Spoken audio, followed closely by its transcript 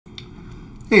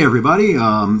Hey everybody,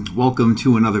 welcome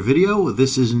to another video.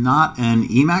 This is not an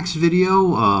Emacs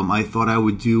video. I thought I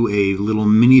would do a little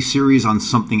mini series on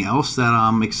something else that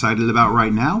I'm excited about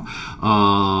right now,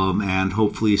 and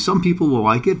hopefully some people will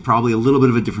like it. Probably a little bit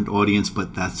of a different audience,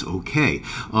 but that's okay.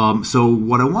 So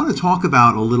what I want to talk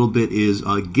about a little bit is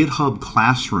GitHub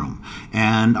Classroom,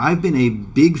 and I've been a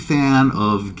big fan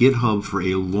of GitHub for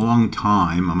a long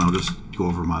time. I'm going to just go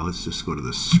over let's just go to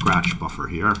the scratch buffer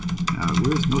here.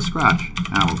 Where's no scratch?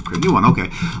 We'll create a new one. Okay.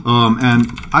 And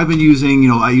I've been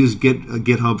using, I use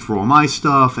GitHub for all my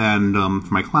stuff and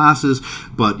for my classes,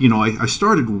 but, I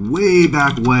started way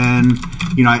back when,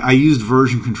 I used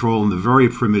version control in the very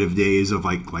primitive days of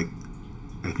like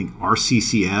I think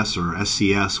RCCS or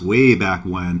SCS way back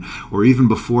when, or even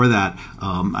before that.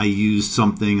 I used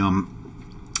something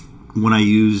when I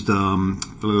used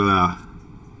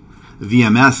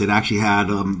VMS, it actually had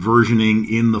versioning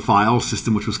in the file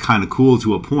system, which was kind of cool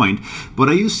to a point. But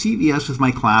I used CVS with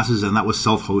my classes, and that was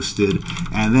self-hosted.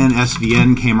 And then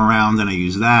SVN came around, and I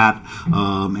used that.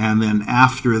 And then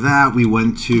after that, we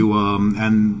went to,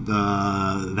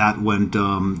 that went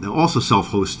also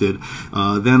self-hosted.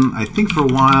 Then I think for a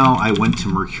while, I went to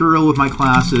Mercurial with my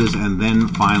classes, and then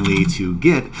finally to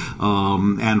Git.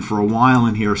 And for a while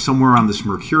in here, somewhere on this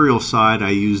Mercurial side, I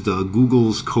used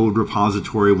Google's code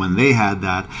repository when they had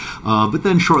that, but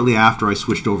then shortly after I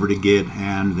switched over to Git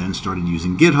and then started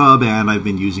using GitHub, and I've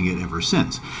been using it ever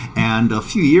since. And a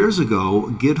few years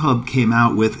ago, GitHub came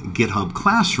out with GitHub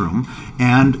Classroom,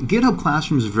 and GitHub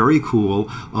Classroom is very cool,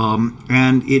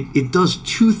 and it does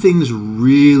two things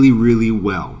really, really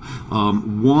well.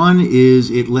 One is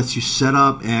it lets you set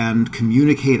up and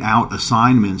communicate out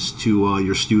assignments to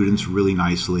your students really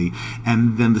nicely,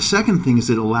 and then the second thing is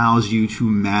it allows you to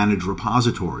manage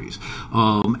repositories.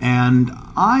 And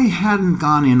I hadn't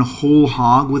gone in whole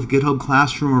hog with GitHub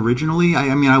Classroom originally.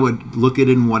 I mean, I would look at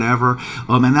it and whatever,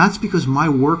 and that's because my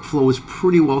workflow is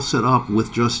pretty well set up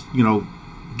with just,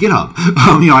 GitHub.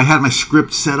 I had my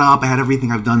script set up, I had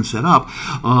everything I've done set up,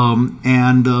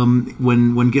 and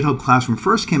when GitHub Classroom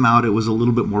first came out, it was a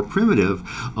little bit more primitive,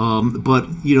 but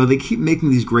they keep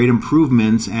making these great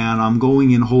improvements, and I'm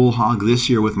going in whole hog this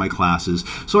year with my classes,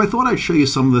 so I thought I'd show you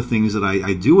some of the things that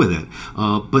I do with it.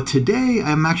 But today,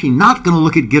 I'm actually not going to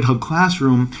look at GitHub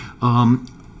Classroom.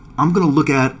 I'm going to look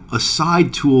at a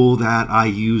side tool that I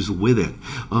use with it.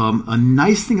 A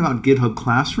nice thing about GitHub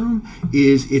Classroom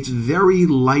is it's very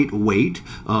lightweight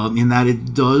in that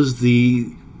it does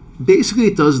basically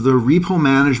it does the repo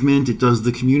management, it does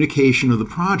the communication of the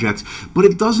projects, but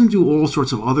it doesn't do all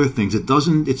sorts of other things.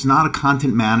 It's not a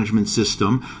content management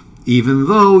system, even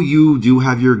though you do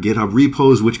have your GitHub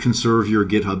repos, which can serve your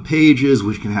GitHub pages,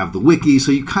 which can have the wiki,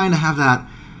 so you kind of have that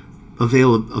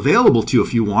available to you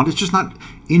if you want. It's just not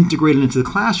integrated into the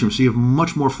classroom, so you have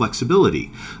much more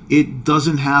flexibility. It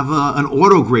doesn't have an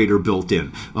auto grader built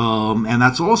in, and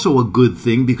that's also a good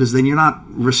thing because then you're not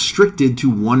restricted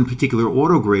to one particular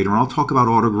auto grader. And I'll talk about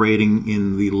auto grading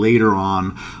in the later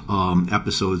on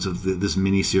episodes of this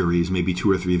mini series, maybe 2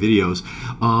 or 3 videos.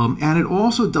 And it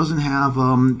also doesn't have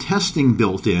testing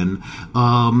built in.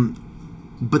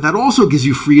 But that also gives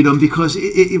you freedom because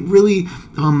it really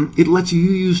it lets you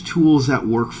use tools that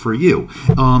work for you.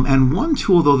 And one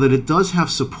tool, though, that it does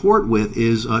have support with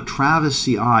is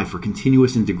TravisCI for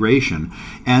continuous integration.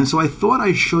 And so I thought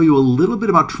I'd show you a little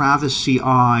bit about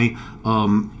TravisCI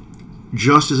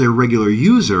just as a regular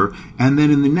user, and then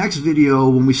in the next video,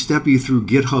 when we step you through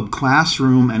GitHub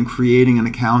Classroom and creating an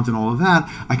account and all of that,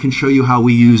 I can show you how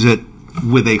we use it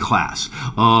with a class.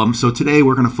 So today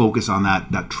we're going to focus on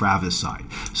that Travis side.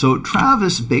 So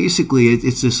Travis, basically,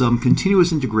 it's this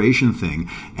continuous integration thing,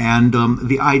 and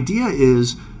the idea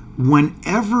is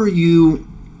whenever you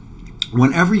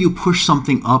push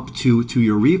something up to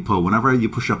your repo, whenever you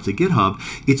push up to GitHub,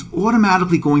 it's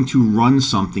automatically going to run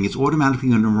something. It's automatically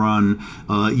going to run,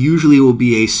 usually it will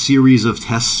be a series of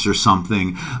tests or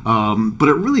something, but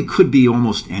it really could be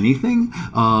almost anything.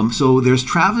 So there's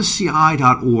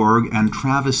TravisCI.org and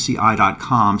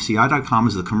TravisCI.com. CI.com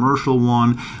is the commercial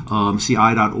one.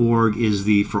 CI.org is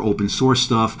for open source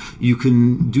stuff. You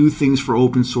can do things for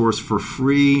open source for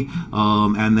free,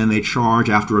 and then they charge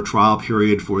after a trial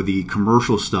period for the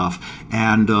commercial stuff,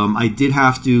 and I did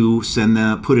have to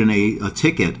put in a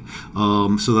ticket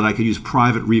so that I could use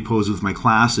private repos with my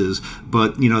classes,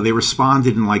 but they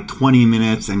responded in like 20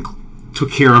 minutes and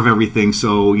took care of everything.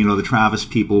 So, you know, the Travis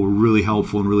people were really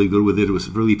helpful and really good with it. It was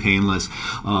really painless.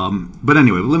 But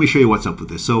anyway, let me show you what's up with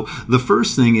this. So the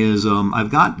first thing is I've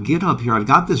got GitHub here. I've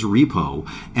got this repo,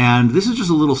 and this is just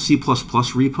a little C++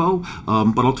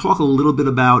 repo, but I'll talk a little bit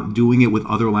about doing it with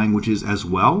other languages as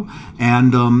well.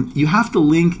 And you have to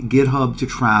link GitHub to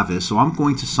Travis. So I'm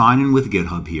going to sign in with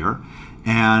GitHub here.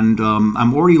 And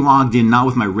I'm already logged in, not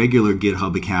with my regular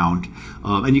GitHub account.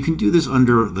 And you can do this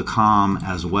under the COM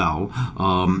as well.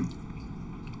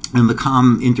 And the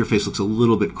COM interface looks a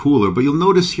little bit cooler. But you'll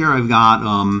notice here I've got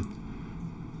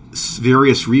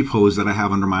various repos that I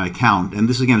have under my account. And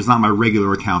this, again, is not my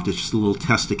regular account. It's just a little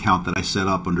test account that I set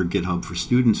up under GitHub for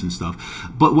students and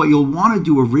stuff. But what you'll want to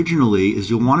do originally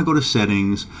is you'll want to go to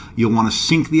Settings. You'll want to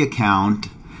sync the account.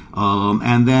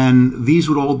 And then these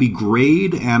would all be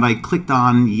grayed, and I clicked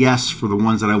on yes for the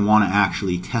ones that I want to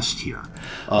actually test here.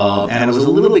 And it was a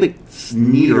little bit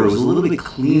neater, it was a little bit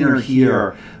cleaner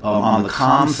here on the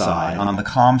COM side. On the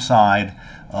COM side,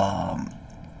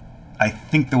 I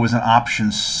think there was an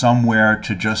option somewhere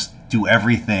to just do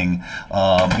everything,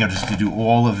 you know, just to do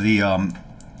all of the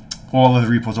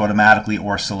repos automatically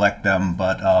or select them.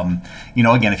 But you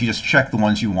know, again, if you just check the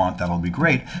ones you want, that'll be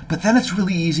great. But then it's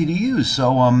really easy to use.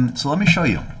 So let me show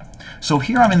you. So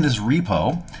here I'm in this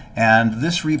repo, and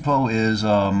this repo is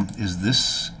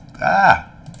this.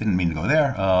 Didn't mean to go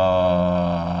there.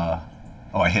 Oh,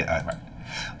 I hit. Right.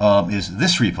 Is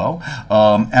this repo,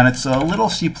 and it's a little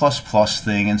C++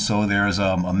 thing, and so there's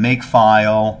a make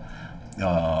file.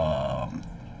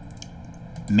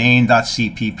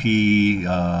 Main.cpp,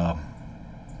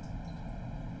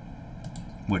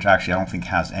 which actually I don't think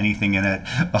has anything in it.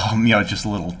 You know, just a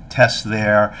little test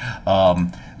there.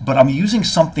 But I'm using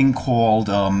something called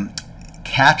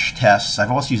catch tests.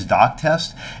 I've also used doc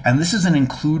test, and this is an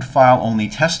include file only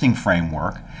testing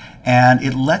framework. And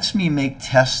it lets me make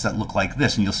tests that look like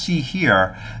this. And you'll see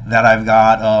here that I've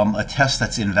got a test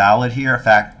that's invalid here. In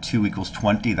fact, 2 =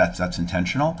 20. That's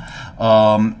intentional.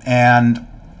 And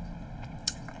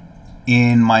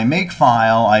in my make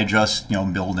file, I just, you know,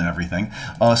 build and everything.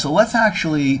 So let's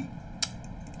actually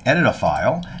edit a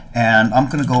file, and I'm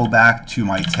going to go back to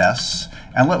my tests,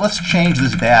 and let's change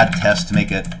this bad test to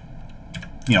make it,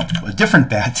 you know, a different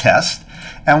bad test,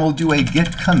 and we'll do a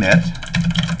git commit,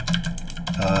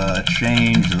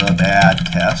 change the bad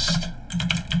test,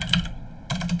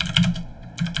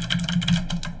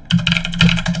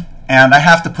 and I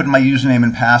have to put in my username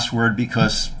and password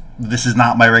because this is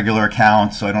not my regular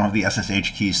account, so I don't have the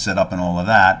SSH keys set up and all of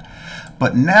that.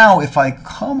 But now if I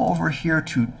come over here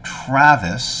to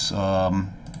Travis,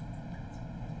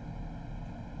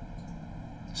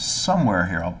 somewhere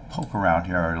here, I'll poke around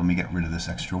here. Let me get rid of this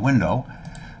extra window.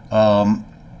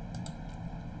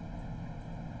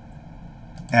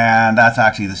 And that's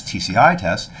actually this TCI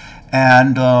test.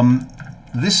 And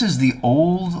this is the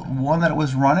old one that it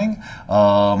was running.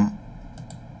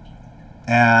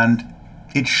 And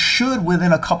it should,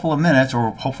 within a couple of minutes,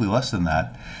 or hopefully less than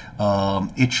that,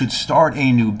 it should start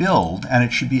a new build, and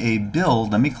it should be a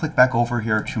build. Let me click back over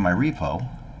here to my repo.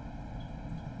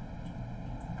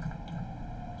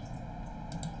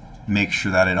 Make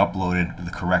sure that it uploaded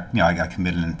the correct, you know, I got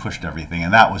committed and pushed everything,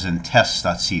 and that was in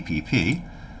tests.cpp.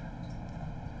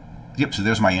 Yep, so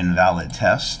there's my invalid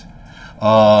test.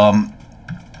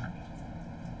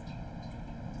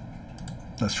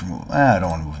 Let's remove. I don't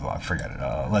want to move the log. Forget it.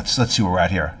 Let's see where we're at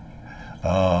here.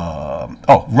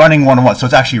 Oh, running 101. So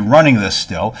it's actually running this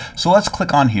still. So let's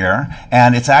click on here,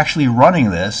 and it's actually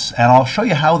running this, and I'll show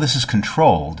you how this is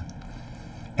controlled.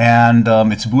 And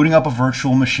it's booting up a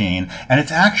virtual machine, and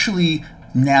it's actually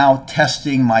now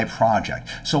testing my project.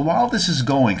 So while this is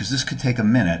going, because this could take a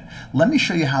minute, let me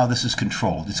show you how this is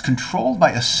controlled. It's controlled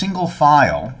by a single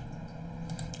file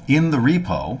in the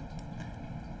repo.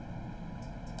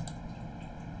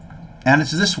 And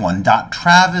it's this one,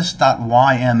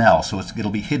 .travis.yml, so it'll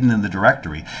be hidden in the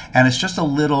directory. And it's just a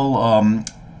little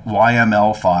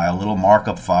YML file, little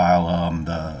markup file,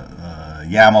 the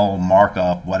YAML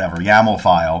markup, whatever, YAML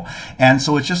file. And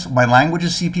so it's just, my language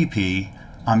is CPP.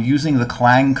 I'm using the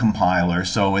Clang compiler,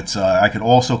 so it's I could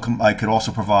also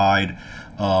provide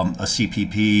a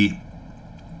CPP,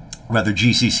 rather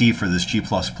GCC for this G++,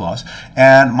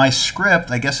 and my script,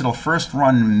 I guess it'll first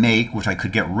run make, which I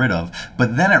could get rid of,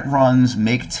 but then it runs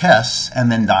make tests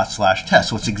and then /test.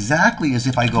 So it's exactly as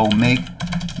if I go make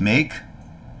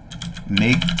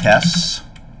tests,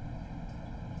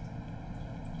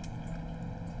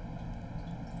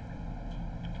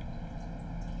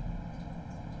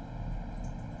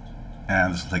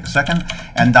 and this will take a second,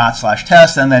 and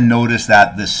 /test, and then notice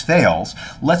that this fails.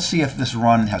 Let's see if this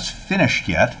run has finished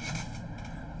yet.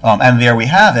 And there we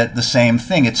have it, the same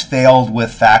thing. It's failed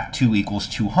with fact2 equals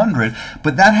 200,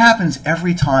 but that happens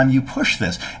every time you push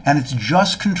this. And it's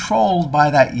just controlled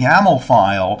by that YAML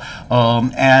file,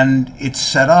 and it's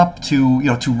set up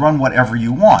to, to run whatever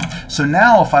you want. So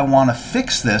now if I want to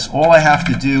fix this, all I have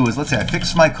to do is, let's say I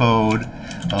fix my code,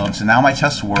 so now my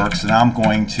test works, and I'm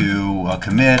going to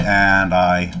commit, and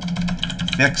I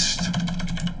fixed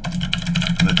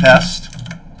the test,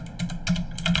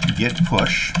 git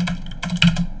push.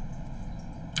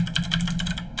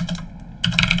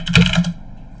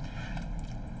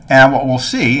 And what we'll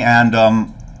see, and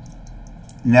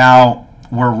now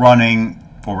we're running,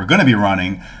 or we're going to be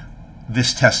running,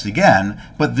 this test again,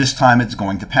 but this time it's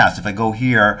going to pass. If I go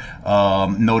here,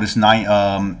 notice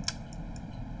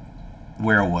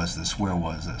where was this?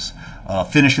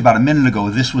 Finished about a minute ago.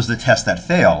 This was the test that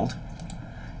failed.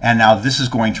 And now this is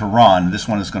going to run, this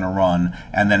one is going to run,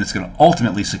 and then it's going to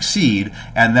ultimately succeed,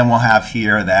 and then we'll have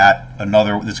here that there's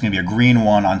going to be a green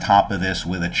one on top of this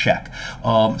with a check.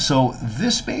 So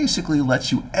this basically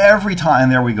lets you, every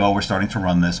time, there we go, we're starting to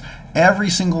run this,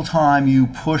 every single time you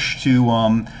push to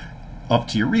up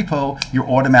to your repo, you're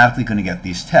automatically going to get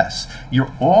these tests.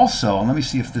 You're also, let me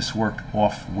see if this worked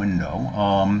off window.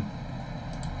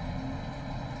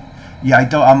 Yeah,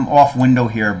 I'm off window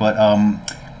here, but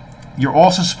you're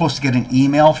also supposed to get an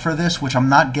email for this, which I'm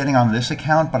not getting on this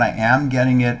account, but I am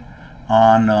getting it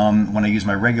on when I use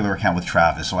my regular account with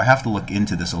Travis. So I have to look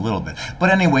into this a little bit. But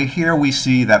anyway, here we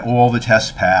see that all the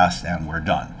tests passed and we're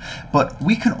done. But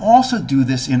we can also do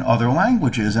this in other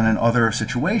languages and in other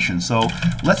situations. So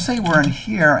let's say we're in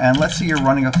here, and let's say you're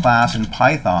running a class in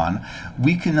Python.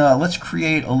 We can let's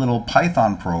create a little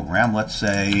Python program. Let's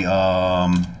say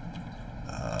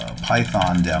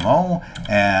Python demo,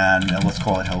 and let's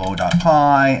call it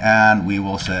hello.py, and we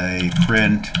will say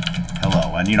print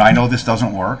hello. And I know this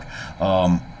doesn't work,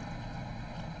 and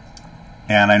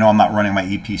I know I'm not running my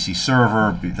EPC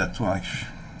server. That's why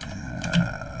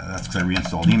that's because I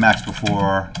reinstalled Emacs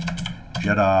before.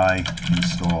 Jedi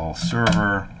install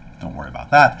server. Don't worry about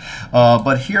that.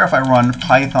 But here, if I run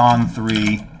Python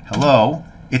 3 hello,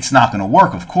 it's not going to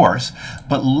work, of course.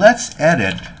 But let's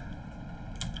edit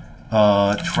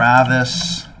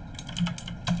Travis.yml,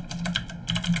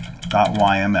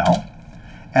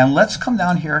 and let's come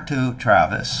down here to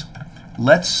Travis.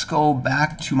 Let's go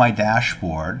back to my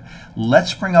dashboard.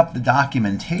 Let's bring up the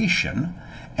documentation,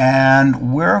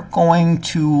 and we're going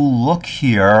to look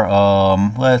here.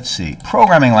 Let's see,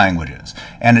 programming languages,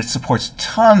 and it supports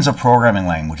tons of programming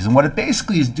languages. And what it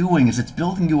basically is doing is it's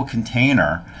building you a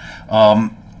container,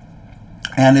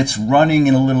 and it's running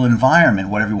in a little environment,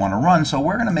 whatever you want to run. So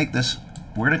we're going to make this,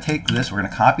 we're going to take this, we're going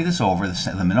to copy this over,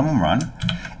 the minimum run,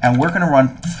 and we're going to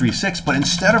run 3.6, but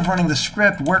instead of running the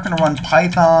script, we're going to run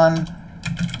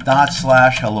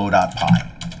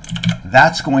python./hello.py.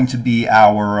 That's going to be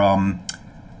our,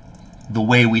 the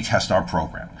way we test our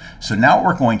program. So now what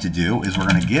we're going to do is we're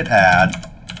going to git add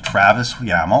Travis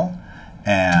YAML,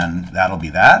 and that'll be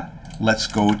that. Let's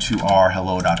go to our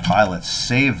hello.py. Let's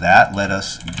save that. Let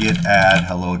us git add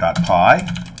hello.py.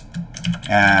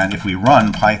 And if we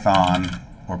run Python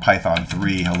or Python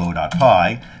 3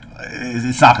 hello.py,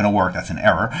 it's not going to work. That's an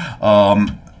error.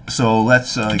 So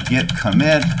let's git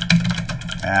commit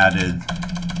added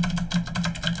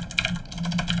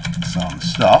some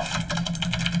stuff.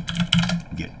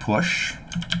 Git push.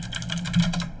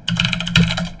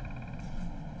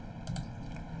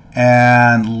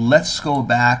 And let's go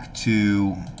back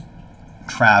to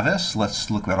Travis. Let's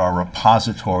look at our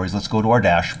repositories. Let's go to our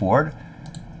dashboard.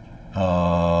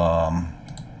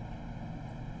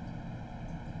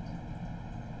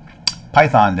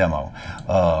 Python demo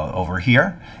over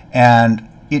here. And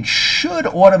it should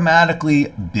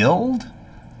automatically build,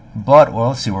 but, well,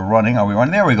 let's see, we're running. Are we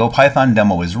running? There we go. Python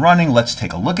demo is running. Let's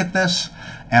take a look at this.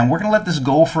 And we're going to let this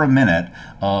go for a minute.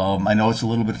 I know it's a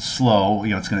little bit slow.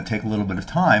 It's going to take a little bit of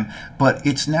time. But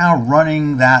it's now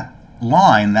running that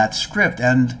line, that script.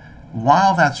 And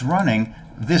while that's running,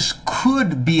 this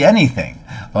could be anything.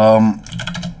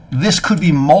 This could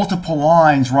be multiple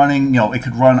lines running. It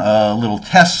could run a little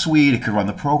test suite. It could run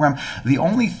the program. The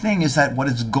only thing is that what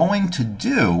it's going to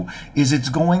do is it's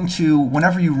going to,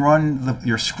 whenever you run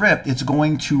your script, it's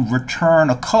going to return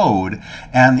a code.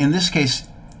 And in this case,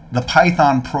 the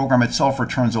Python program itself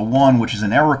returns a 1, which is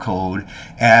an error code,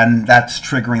 and that's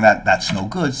triggering that's no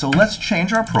good. So let's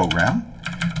change our program.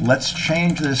 Let's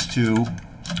change this to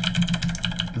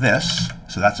this.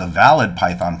 So that's a valid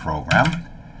Python program.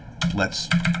 Let's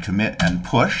commit and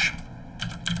push.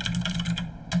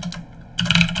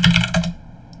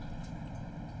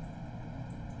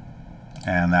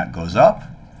 And that goes up.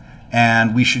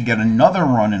 And we should get another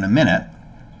run in a minute.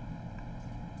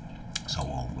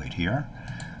 here.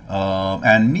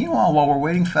 And meanwhile, while we're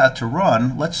waiting for that to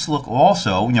run, let's look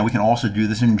also, we can also do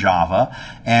this in Java.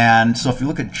 And so if you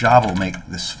look at Java, we'll make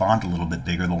this font a little bit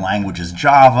bigger. The language is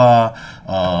Java.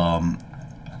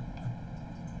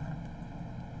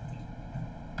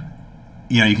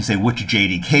 You can say which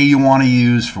JDK you want to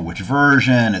use for which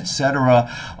version, etc.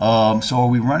 So are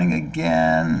we running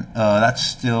again? That's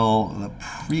still the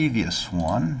previous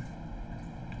one.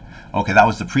 Okay, that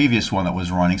was the previous one that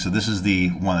was running, so this is the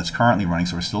one that's currently running,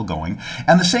 so we're still going.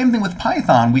 And the same thing with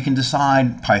Python. We can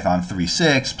decide Python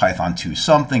 3.6, Python 2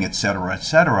 something, etc.,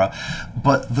 etc.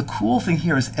 But the cool thing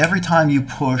here is every time you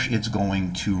push, it's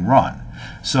going to run.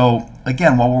 So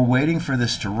again, while we're waiting for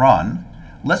this to run,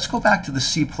 let's go back to the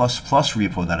C++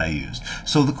 repo that I used.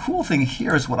 So the cool thing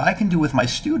here is what I can do with my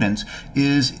students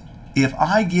is if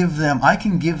I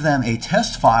can give them a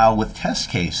test file with test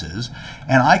cases,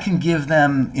 and I can give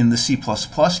them, in the C++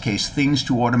 case, things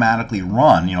to automatically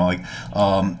run, and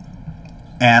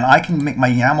I can make my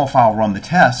YAML file run the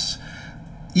tests.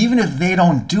 Even if they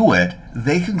don't do it,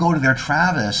 they can go to their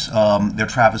Travis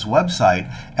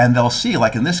website, and they'll see,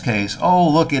 like in this case, oh,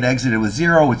 look, it exited with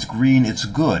 0, it's green, it's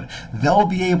good. They'll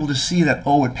be able to see that,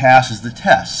 oh, it passes the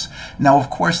tests. Now, of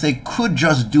course, they could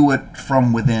just do it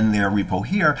from within their repo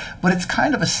here, but it's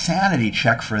kind of a sanity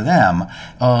check for them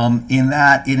in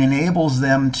that it enables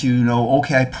them to know,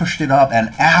 okay, I pushed it up, and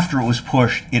after it was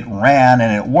pushed, it ran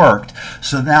and it worked.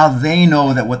 So now they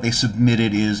know that what they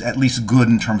submitted is at least good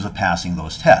in terms of passing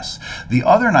those tests. The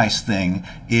other nice thing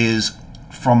is,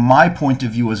 from my point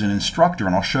of view as an instructor,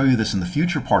 and I'll show you this in the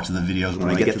future parts of the videos when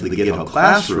I get to the GitHub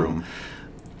Classroom,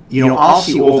 I'll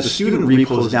see all the student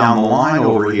repos down the line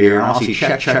over here, and I'll see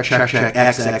check, check, check, check,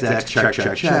 X, X, X, check,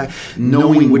 check, check,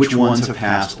 knowing which ones have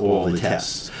passed all the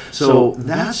tests. So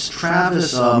that's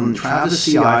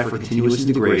TravisCI for continuous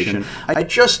integration. I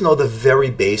just know the very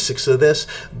basics of this,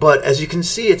 but as you can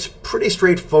see, it's pretty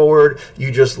straightforward.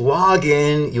 You just log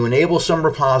in, you enable some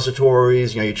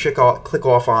repositories, you click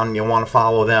off on, you want to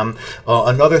follow them.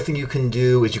 Another thing you can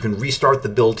do is you can restart the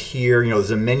build here. There's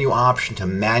a menu option to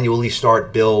manually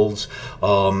start builds.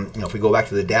 If we go back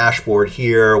to the dashboard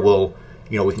here, we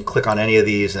can click on any of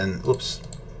these and, oops,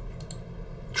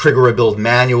 trigger a build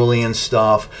manually and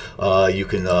stuff. You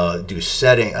can do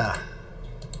settings,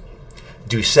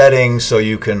 so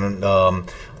you can well,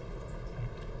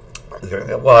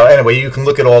 anyway, you can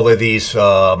look at all of these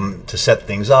to set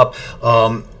things up.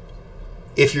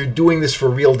 If you're doing this for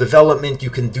real development, you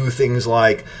can do things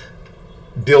like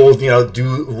build,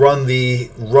 run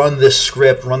this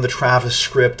script, run the Travis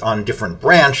script on different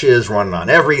branches, run it on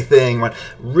everything,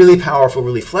 really powerful,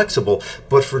 really flexible.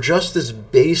 But for just this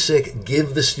basic,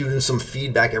 give the students some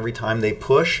feedback every time they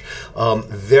push,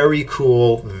 very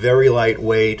cool, very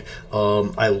lightweight.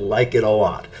 I like it a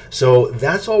lot. So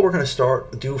that's all we're going to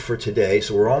do for today.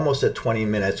 So we're almost at 20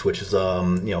 minutes, which is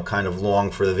kind of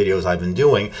long for the videos I've been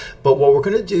doing. But what we're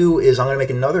going to do is I'm going to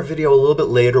make another video a little bit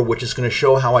later, which is going to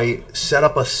show how I set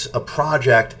up a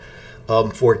project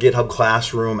for GitHub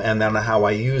Classroom, and then how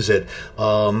I use it.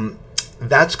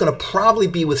 That's going to probably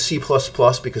be with C++,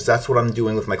 because that's what I'm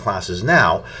doing with my classes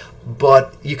now.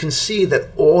 But you can see that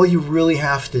all you really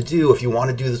have to do, if you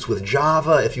want to do this with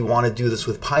Java, if you want to do this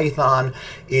with Python,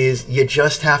 is you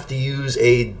just have to use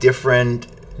a different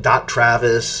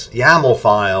 .travis YAML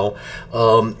file,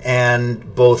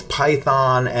 and both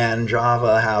Python and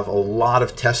Java have a lot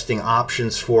of testing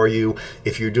options for you.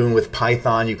 If you're doing with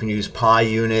Python, you can use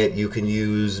PyUnit, you can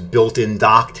use built-in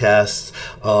doc tests,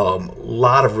 a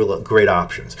lot of really great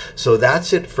options. So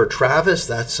that's it for Travis.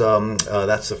 That's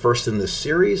the first in this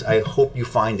series. I hope you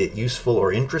find it useful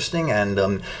or interesting,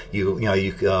 and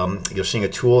you're seeing a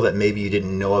tool that maybe you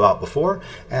didn't know about before.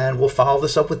 And we'll follow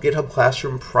this up with GitHub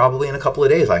Classroom probably in a couple of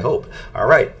days, I hope. All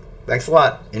right. Thanks a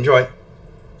lot. Enjoy.